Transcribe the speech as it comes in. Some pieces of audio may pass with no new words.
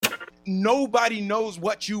Nobody knows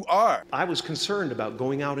what you are. I was concerned about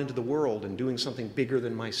going out into the world and doing something bigger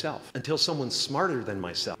than myself until someone smarter than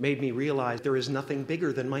myself made me realize there is nothing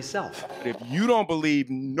bigger than myself. If you don't believe,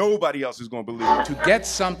 nobody else is going to believe. To get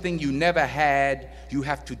something you never had, you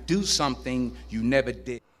have to do something you never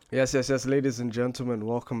did. Yes, ladies and gentlemen,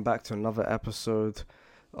 welcome back to another episode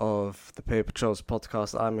of the Paper Trails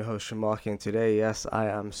podcast. I'm your host, Shamaki, and today, yes, I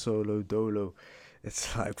am solo dolo.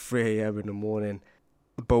 It's like 3 a.m. in the morning,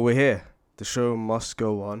 but we're here. The show must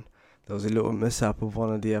go on. There was a little mishap with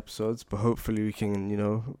one of the episodes, but hopefully we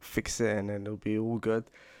can, fix it and then it'll be all good.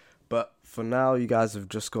 But for now, you guys have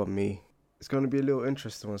just got me. It's going to be a little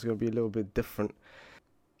interesting. It's going to be a little bit different,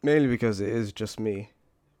 mainly because it is just me,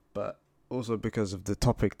 but also because of the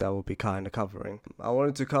topic that we'll be kind of covering. I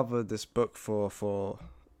wanted to cover this book for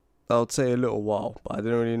I would say a little while, but I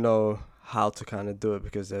didn't really know how to kind of do it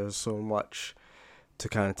because there was so much to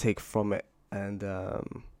kind of take from it. And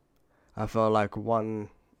I felt like one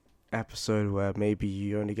episode where maybe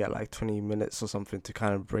you only get like 20 minutes or something to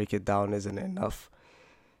kind of break it down isn't enough.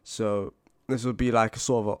 So this would be like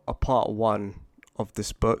sort of a part one of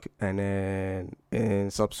this book, and then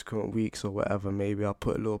in subsequent weeks or whatever, maybe I'll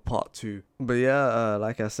put a little part two. But yeah,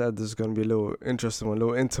 like I said, this is going to be a little interesting one, a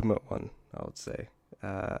little intimate one, I would say.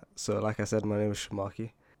 So like I said, my name is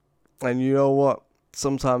Shamaki, and you know what?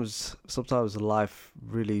 Sometimes life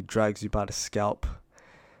really drags you by the scalp,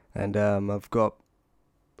 and I've got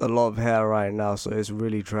a lot of hair right now, so it's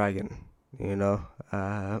really dragging, and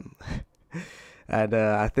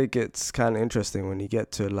I think it's kind of interesting when you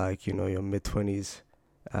get to like, your mid-20s.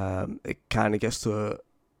 It kind of gets to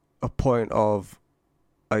a point of,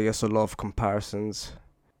 I guess, a lot of comparisons,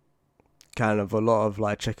 kind of a lot of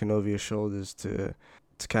like checking over your shoulders to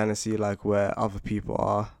kind of see like where other people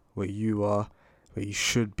are, where you are, where you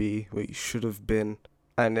should be, where you should have been.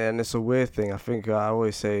 And then it's a weird thing. I think I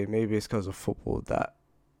always say maybe it's because of football that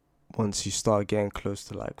once you start getting close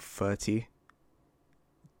to like 30,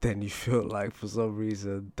 then you feel like for some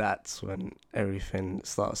reason that's when everything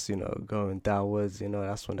starts, going downwards.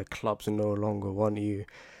 That's when the clubs no longer want you.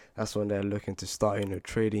 That's when they're looking to start,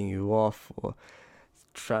 trading you off or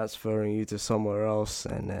transferring you to somewhere else.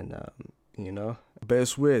 And then, but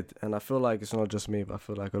it's weird. And I feel like it's not just me, but I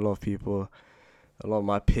feel like a lot of people, a lot of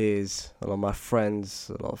my peers, a lot of my friends,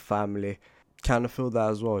 a lot of family kind of feel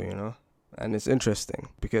that as well, And it's interesting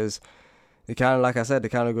because it kind of, like I said, it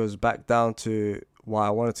kind of goes back down to why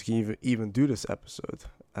I wanted to even do this episode,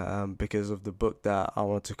 because of the book that I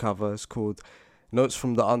wanted to cover. It's called Notes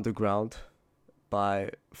from the Underground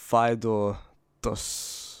by Fyodor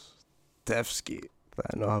Dostoevsky.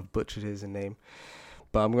 I know I've butchered his name,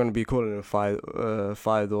 but I'm going to be calling him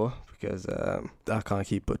Fyodor because I can't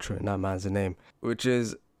keep butchering that man's name, which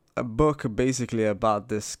is a book basically about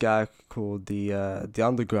this guy called the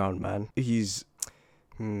Underground Man. He's...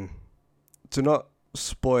 To not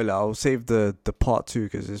spoil it, I'll save the part two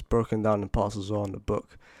because it's broken down in parts as well in the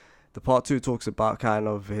book. The part two talks about kind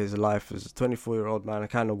of his life as a 24-year-old man and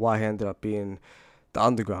kind of why he ended up being the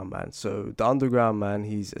Underground Man. So the Underground Man,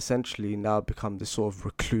 he's essentially now become this sort of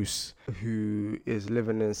recluse who is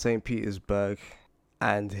living in St. Petersburg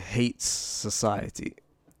and hates society.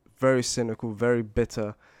 Very cynical, very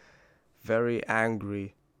bitter, very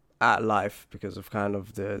angry at life because of kind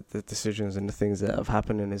of the decisions and the things that have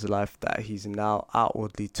happened in his life, that he's now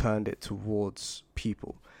outwardly turned it towards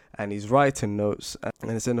people. And he's writing notes,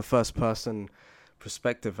 and it's in the first person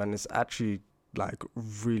perspective, and it's actually like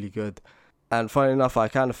really good. And funny enough, I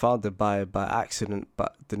kind of found it by accident,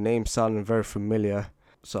 but the name sounded very familiar.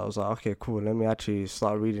 So I was like, okay, cool, let me actually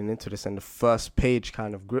start reading into this. And the first page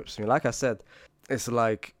kind of grips me. Like I said, it's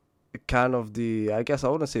like kind of I guess I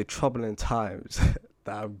wouldn't say troubling times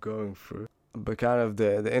that I'm going through, but kind of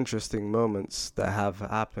the interesting moments that have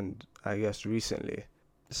happened, I guess, recently.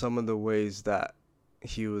 Some of the ways that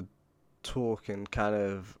he would talk and kind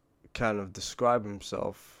of describe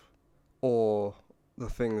himself or the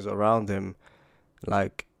things around him,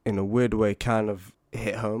 like in a weird way, kind of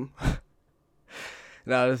hit home.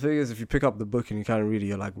 Now the thing is, if you pick up the book and you kind of read it,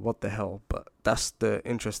 you're like, what the hell? But that's the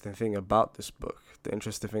interesting thing about this book. The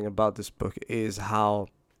interesting thing about this book is how,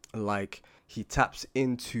 like, he taps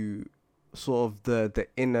into sort of the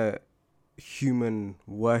inner human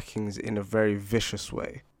workings in a very vicious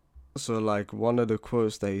way. So like one of the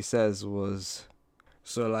quotes that he says was,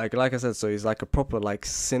 so like I said, so he's like a proper like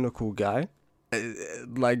cynical guy.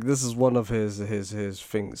 Like this is one of his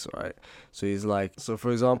things, right? So he's like, so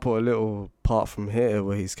for example, a little part from here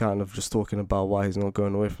where he's kind of just talking about why he's not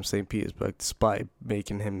going away from St. Petersburg despite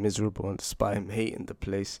making him miserable and despite him hating the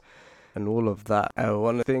place. and all of that. And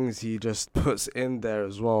one of the things he just puts in there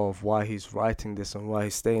as well of why he's writing this and why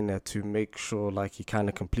he's staying there to make sure like he kind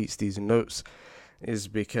of completes these notes is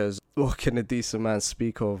because what can a decent man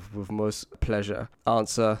speak of with most pleasure?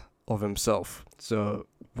 Answer, of himself. So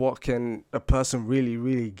what can a person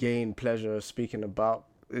really gain pleasure speaking about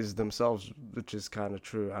is themselves, which is kind of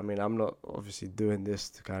true. I mean, I'm not obviously doing this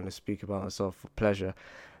to kind of speak about myself for pleasure.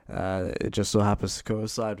 It just so happens to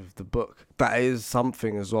coincide with the book. That is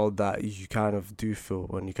something as well that you kind of do feel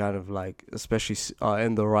when you kind of like, especially are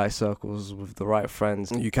in the right circles with the right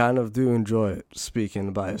friends, you kind of do enjoy speaking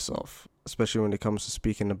about yourself, especially when it comes to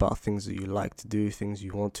speaking about things that you like to do, things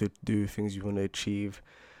you want to do, things you want to achieve.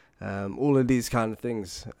 All of these kind of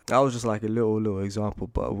things. That was just like a little example,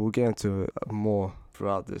 but we'll get into more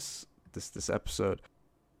throughout this episode.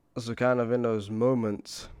 So kind of in those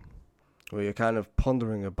moments where you're kind of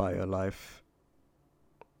pondering about your life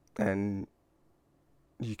and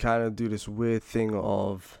you kind of do this weird thing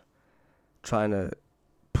of trying to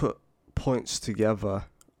put points together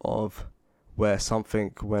of where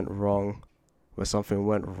something went wrong, where something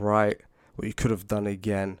went right, what you could have done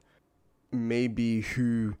again, maybe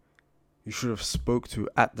who you should have spoke to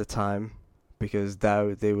at the time because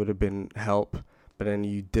that they would have been help, but then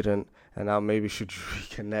you didn't, and now maybe should you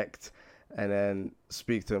reconnect and then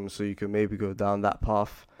speak to them so you can maybe go down that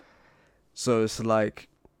path. So it's like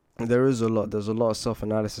there's a lot of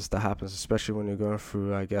self-analysis that happens, especially when you're going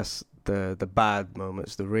through, I guess, the bad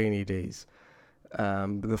moments, the rainy days.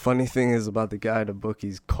 But the funny thing is about the guy in the book,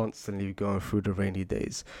 he's constantly going through the rainy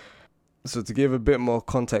days. So to give a bit more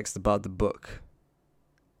context about the book,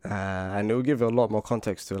 and it will give a lot more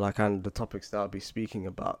context to like kind of the topics that I'll be speaking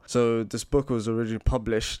about. So this book was originally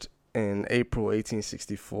published in April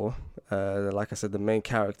 1864. Like I said, the main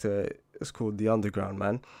character is called the Underground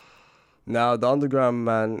Man. Now, the Underground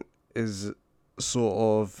Man is sort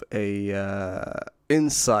of a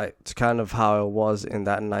insight to kind of how it was in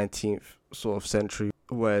that 19th sort of century,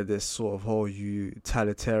 where this sort of whole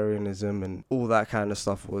utilitarianism and all that kind of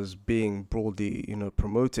stuff was being broadly,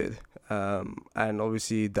 promoted. And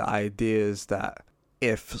obviously the idea is that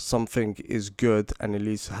if something is good and it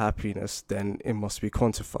leads to happiness, then it must be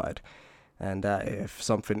quantified. And that if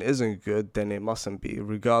something isn't good, then it mustn't be,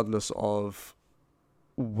 regardless of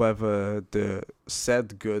whether the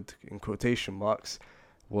said good, in quotation marks,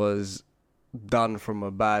 was done from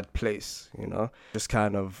a bad place, Just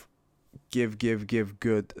kind of give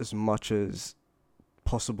good as much as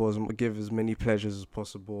possible, give as many pleasures as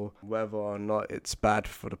possible, whether or not it's bad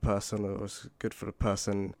for the person or it's good for the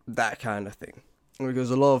person, that kind of thing.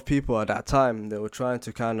 Because a lot of people at that time, they were trying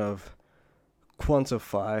to kind of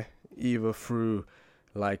quantify, either through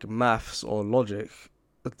like maths or logic,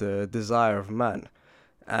 the desire of man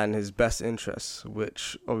and his best interests,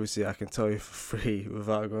 which obviously I can tell you for free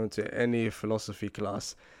without going to any philosophy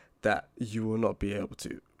class that you will not be able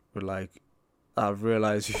to. Like, I've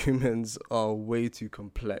realized humans are way too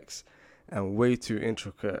complex and way too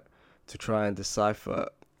intricate to try and decipher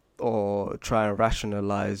or try and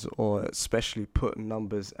rationalize, or especially put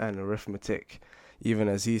numbers and arithmetic, even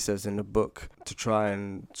as he says in the book, to try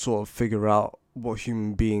and sort of figure out what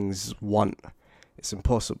human beings want. It's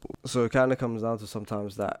impossible. So it kind of comes down to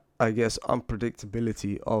sometimes that, I guess,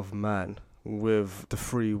 unpredictability of man with the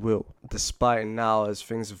free will. Despite now, as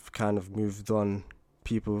things have kind of moved on,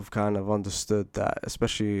 people have kind of understood that,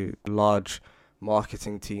 especially large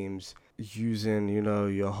marketing teams, using,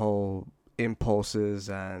 your whole impulses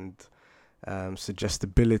and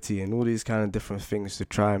suggestibility and all these kind of different things to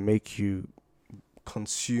try and make you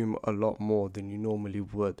consume a lot more than you normally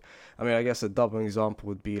would. I mean, I guess a double example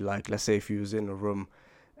would be like, let's say if you was in a room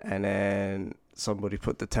and then somebody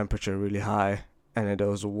put the temperature really high and then there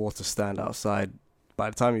was a water stand outside. By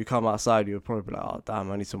the time you come outside, you're probably like, oh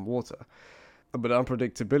damn, I need some water. But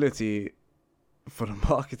unpredictability for the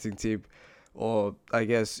marketing team, or I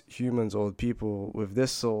guess humans or people with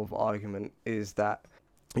this sort of argument, is that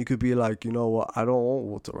you could be like, you know what, I don't want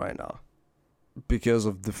water right now because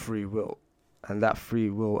of the free will and that free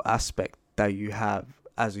will aspect that you have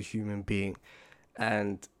as a human being.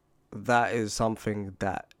 And that is something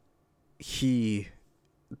that the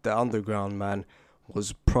Underground Man,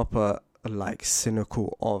 was proper like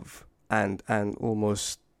cynical of and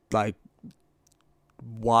almost like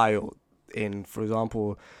wild in. For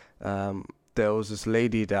example, there was this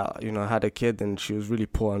lady that had a kid and she was really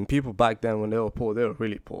poor, and people back then, when they were poor, they were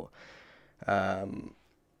really poor, and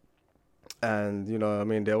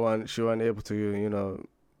she weren't able to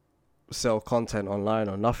sell content online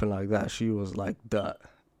or nothing like that. She was like dirt.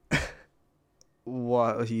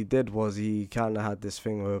 What he did was he kind of had this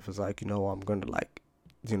thing where it was like, I'm going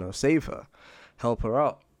to save her, help her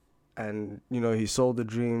out. And, you know, he sold the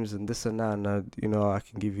dreams and this and that, and, you know, I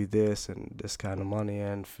can give you this and this kind of money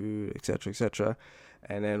and food, etc., etc.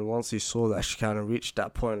 And then once he saw that she kind of reached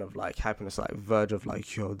that point of, like, happiness, like, verge of,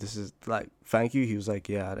 like, yo, this is, like, thank you, he was like,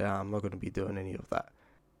 yeah, I'm not going to be doing any of that.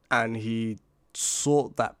 And he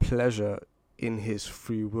sought that pleasure in his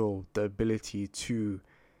free will, the ability to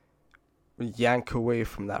yank away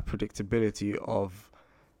from that predictability of,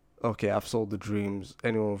 okay, I've sold the dreams.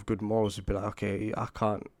 Anyone with good morals would be like, okay, I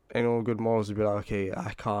can't. Anyone with good morals would be like, okay,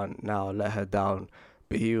 I can't now let her down.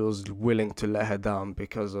 But he was willing to let her down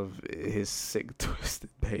because of his sick, twisted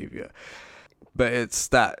behavior. But it's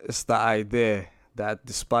that idea that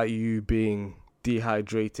despite you being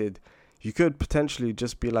dehydrated, you could potentially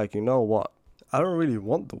just be like, you know what? I don't really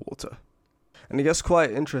want the water. And it gets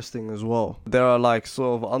quite interesting as well. There are like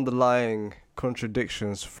sort of underlying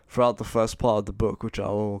contradictions throughout the first part of the book, which I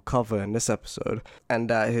will cover in this episode. And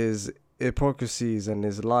that his hypocrisies and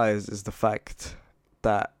his lies is the fact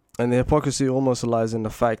that, and the hypocrisy almost lies in the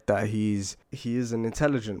fact that he is an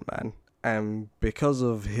intelligent man. And because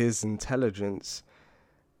of his intelligence,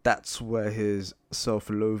 that's where his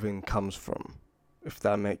self-loathing comes from, if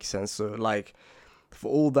that makes sense. So like, for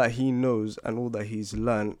all that he knows and all that he's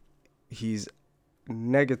learned, he's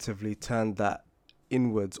negatively turned that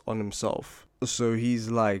inwards on himself. So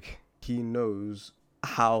he's like, he knows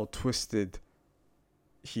how twisted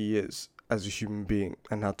he is as a human being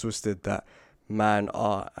and how twisted that man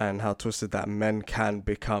are and how twisted that men can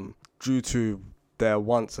become due to their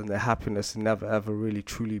wants and their happiness never ever really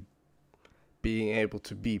truly being able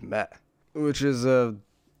to be met, which is a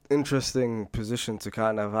interesting position to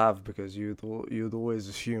kind of have, because you'd always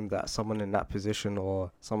assume that someone in that position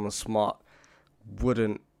or someone smart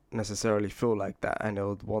wouldn't necessarily feel like that, and they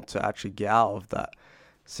would want to actually get out of that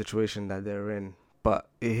situation that they're in. But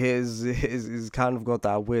he's kind of got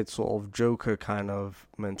that weird sort of Joker kind of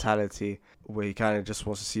mentality where he kind of just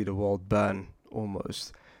wants to see the world burn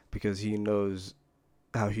almost, because he knows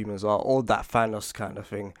how humans are, or that Thanos kind of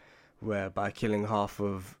thing, where by killing half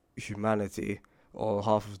of humanity or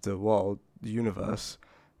half of the world, the universe,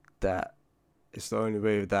 that it's the only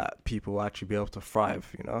way that people will actually be able to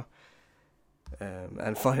thrive, you know.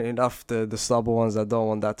 And funny enough, the stubborn ones that don't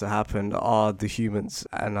want that to happen are the humans,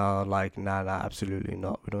 and are like, nah, absolutely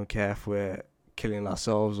not. We don't care if we're killing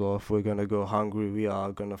ourselves or if we're gonna go hungry. We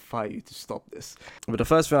are gonna fight you to stop this. But the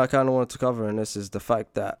first thing I kind of wanted to cover in this is the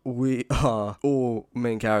fact that we are all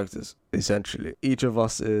main characters, essentially. Each of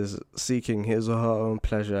us is seeking his or her own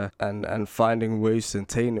pleasure and finding ways to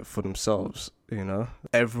attain it for themselves. You know,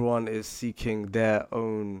 everyone is seeking their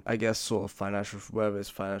own, I guess, sort of financial, whether it's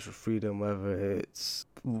financial freedom,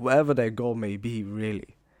 whatever their goal may be,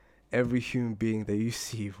 really. Every human being that you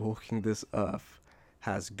see walking this earth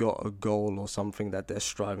has got a goal or something that they're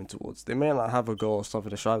striving towards. They may not have a goal or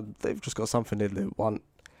something they've just got something that they want.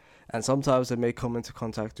 And sometimes they may come into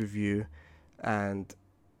contact with you, and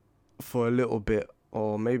for a little bit,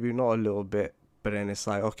 or maybe not a little bit, but then it's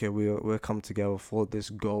like, okay, we'll come together for this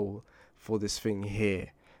goal, for this thing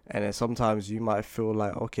here. And then sometimes you might feel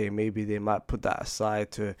like, okay, maybe they might put that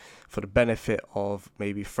aside for the benefit of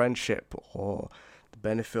maybe friendship or the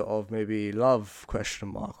benefit of maybe love,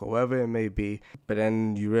 or whatever it may be. But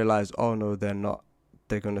then you realize, oh no, they're not.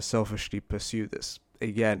 They're going to selfishly pursue this.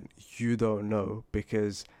 Again, you don't know,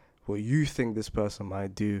 because what you think this person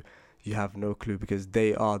might do, you have no clue, because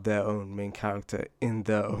they are their own main character in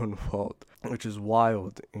their own world, which is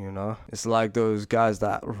wild, you know. It's like those guys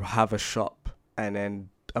that have a shop, and then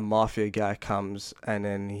a mafia guy comes and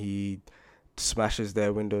then he smashes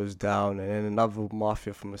their windows down, and then another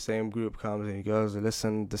mafia from the same group comes and he goes,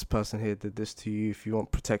 listen, this person here did this to you. If you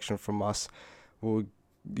want protection from us, well,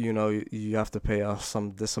 you know, you have to pay us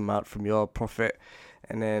this amount from your profit.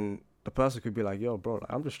 And then the person could be like, yo, bro,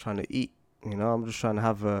 I'm just trying to eat. You know, I'm just trying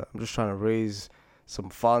to raise some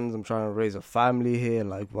funds. I'm trying to raise a family here.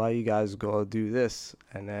 Like, why you guys gotta do this?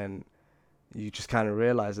 And then you just kind of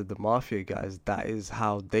realize that the mafia guys, that is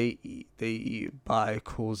how they eat. They eat by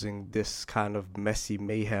causing this kind of messy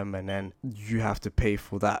mayhem, and then you have to pay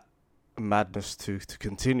for that madness to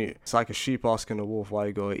continue. It's like a sheep asking a wolf why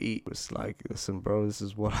you gotta eat. It's like, listen, bro, this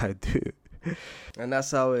is what I do. And that's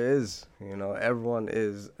how it is. You know, everyone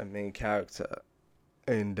is a main character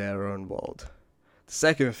in their own world. The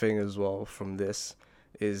second thing as well from this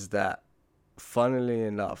is that, funnily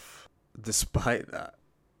enough, despite that,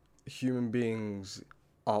 human beings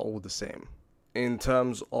are all the same in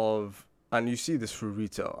terms of, and you see this through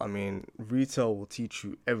retail. I mean, retail will teach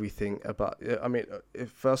you everything about, I mean,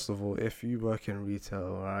 first of all, if you work in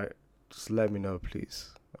retail, right, just let me know,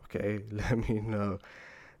 please. Okay, let me know.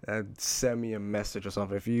 send me a message or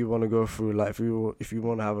something. If you want to go through, like, if you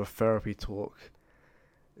want to have a therapy talk,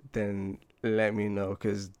 then let me know,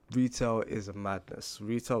 because retail is a madness.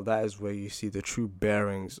 Retail, that is where you see the true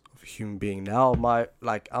bearings of a human being. Now,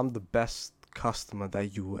 I'm the best customer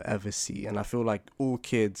that you will ever see, and I feel like all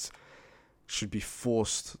kids should be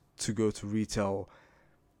forced to go to retail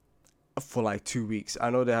for like 2 weeks. I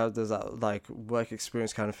know there's that like work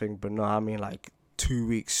experience kind of thing, but no, I mean like 2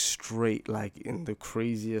 weeks straight, like in the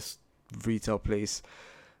craziest retail place,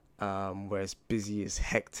 where it's busy, it's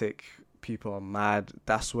hectic, people are mad.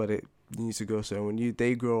 That's what it needs to go. So when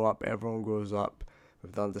they grow up, everyone grows up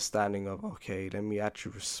with the understanding of, okay, let me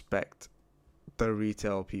actually respect the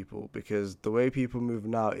retail people, because the way people move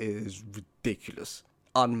now is ridiculous,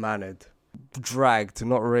 unmannered, dragged,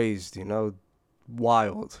 not raised,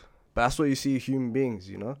 wild. But that's what you see human beings,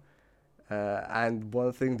 and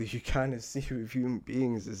one thing that you kind of see with human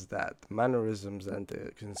beings is that mannerisms and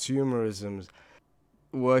the consumerisms.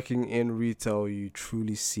 Working in retail, you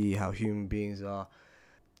truly see how human beings are,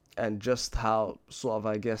 and just how sort of,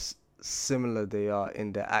 I guess, similar they are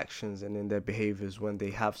in their actions and in their behaviors when they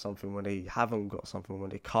have something, when they haven't got something, when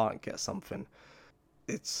they can't get something.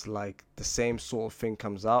 It's like the same sort of thing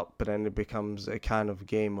comes out, but then it becomes a kind of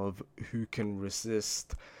game of who can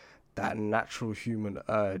resist that natural human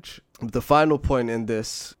urge. The final point in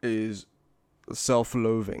this is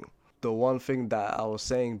self-loathing. The one thing that I was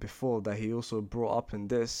saying before that he also brought up in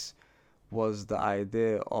this was the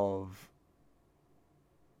idea of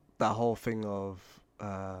that whole thing of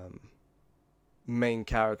main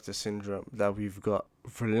character syndrome, that we've got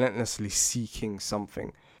relentlessly seeking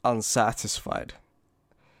something, unsatisfied,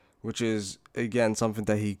 which is, again, something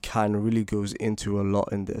that he kind of really goes into a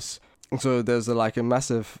lot in this. So there's a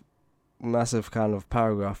massive kind of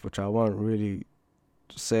paragraph, which I won't really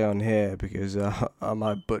say on here because I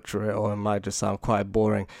might butcher it, or it might just sound quite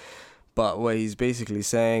boring, but where he's basically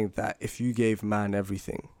saying that if you gave man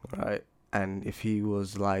everything, right, and if he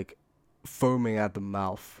was like foaming at the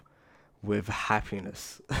mouth with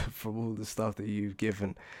happiness from all the stuff that you've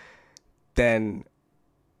given, then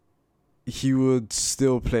he would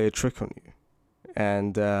still play a trick on you.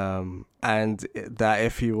 And that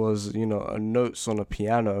if he was, notes on a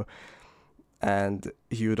piano, and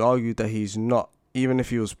he would argue that he's not, even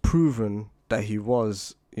if he was proven that he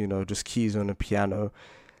was, just keys on a piano,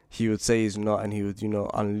 he would say he's not, and he would,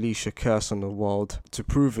 unleash a curse on the world to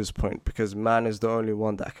prove his point, because man is the only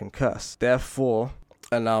one that can curse. Therefore,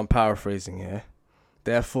 and now I'm paraphrasing here,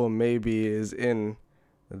 therefore maybe it is in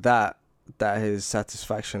that his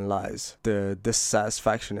satisfaction lies. The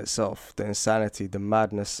dissatisfaction itself, the insanity, the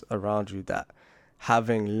madness around you, that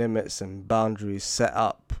having limits and boundaries set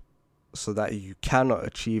up so that you cannot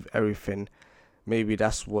achieve everything, maybe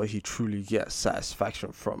that's what he truly gets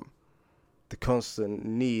satisfaction from. The constant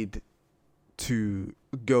need to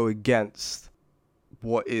go against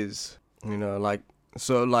what is, having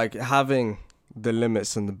the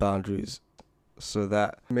limits and the boundaries, so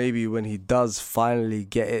that maybe when he does finally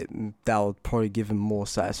get it, that would probably give him more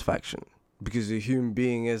satisfaction. Because a human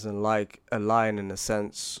being isn't like a lion in the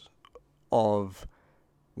sense of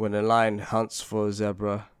when a lion hunts for a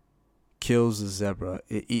zebra, kills the zebra,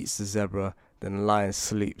 it eats the zebra, then the lion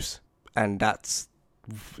sleeps. And that's,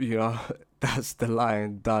 that's the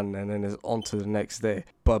lion done, and then it's on to the next day.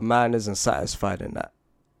 But man isn't satisfied in that.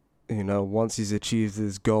 Once he's achieved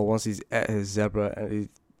his goal, once he's at his zebra, and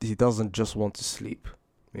he doesn't just want to sleep.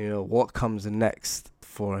 What comes next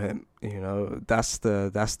for him? That's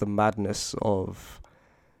the madness of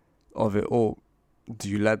it all. Do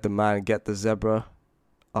you let the man get the zebra?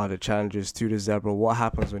 Are the challenges to the zebra? What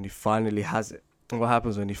happens when he finally has it? What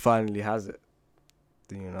happens when he finally has it?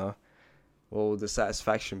 What will the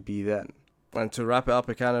satisfaction be then? And to wrap it up,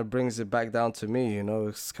 it kind of brings it back down to me.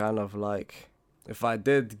 It's kind of like, if I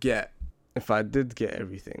did get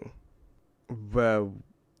everything,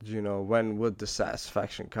 when would the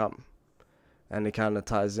satisfaction come? And it kind of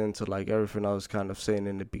ties into like everything I was kind of saying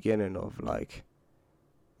in the beginning of like,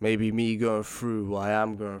 maybe me going through what I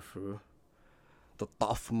am going through, the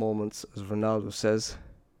tough moments, as Ronaldo says.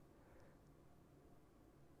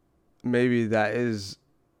 Maybe that is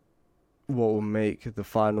what will make the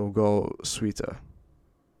final goal sweeter.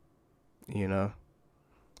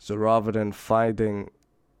 So rather than finding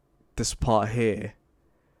this part here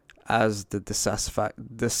as the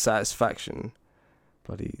dissatisfaction,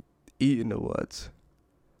 bloody eating the words,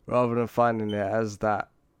 rather than finding it as that,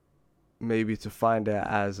 maybe to find it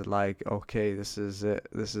as like, okay, this is it,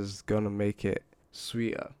 this is gonna make it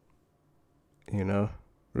sweeter,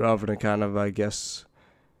 rather than kind of, I guess,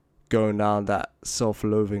 going down that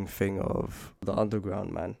self-loathing thing of the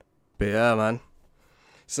underground, man. But yeah, man,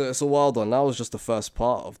 So it's a wild one. That was just the first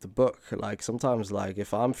part of the book. Like, sometimes, like,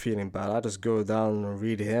 if I'm feeling bad, I just go down and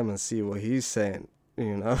read him and see what he's saying,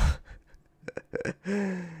 you know?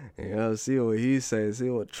 See what he's saying, see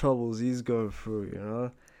what troubles he's going through, you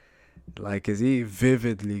know? Like, 'cause he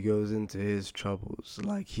vividly goes into his troubles.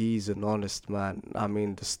 Like, he's an honest man. I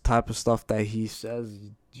mean, this type of stuff that he says,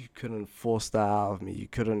 you couldn't force that out of me. You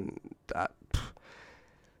couldn't,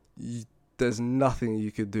 there's nothing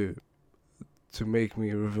you could do to make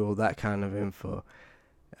me reveal that kind of info.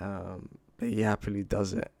 But he happily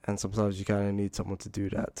does it. And sometimes you kind of need someone to do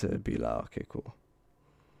that to be like, okay, cool.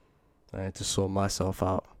 I need to sort myself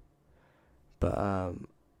out. But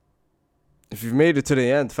if you've made it to the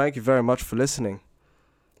end, thank you very much for listening.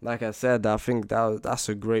 Like I said, I think that's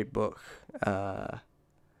a great book.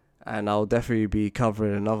 And I'll definitely be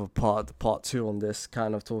covering another part 2 on this,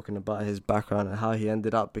 kind of talking about his background and how he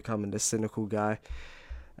ended up becoming this cynical guy.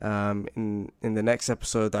 In the next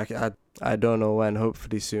episode, I don't know when,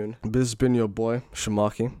 hopefully soon. But this has been your boy,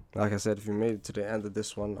 Shamaki. Like I said, if you made it to the end of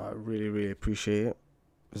this one, I really, really appreciate it.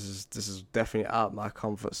 This is definitely out of my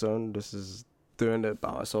comfort zone. This is doing it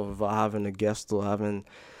by myself without having a guest or having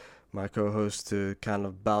my co-host to kind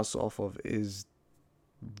of bounce off of is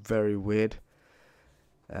very weird.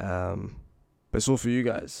 But it's all for you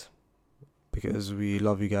guys, because we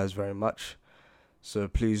love you guys very much. So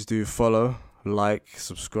please do follow, like,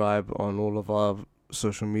 subscribe on all of our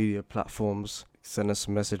social media platforms. Send us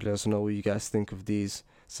a message, let us know what you guys think of these.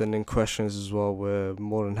 Send in questions as well. We're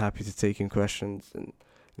more than happy to take in questions and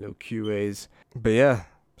little QAs. But yeah,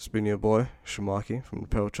 it's been your boy, Shamaki, from the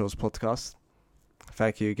Pale Chills podcast.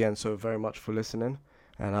 Thank you again so very much for listening,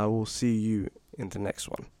 and I will see you in the next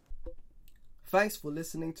one. Thanks for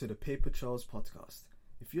listening to the Paper Trails podcast.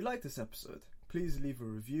 If you like this episode, please leave a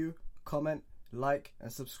review, comment, like, and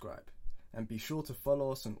subscribe. And be sure to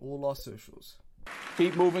follow us on all our socials.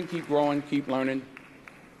 Keep moving, keep growing, keep learning.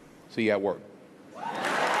 See you at work.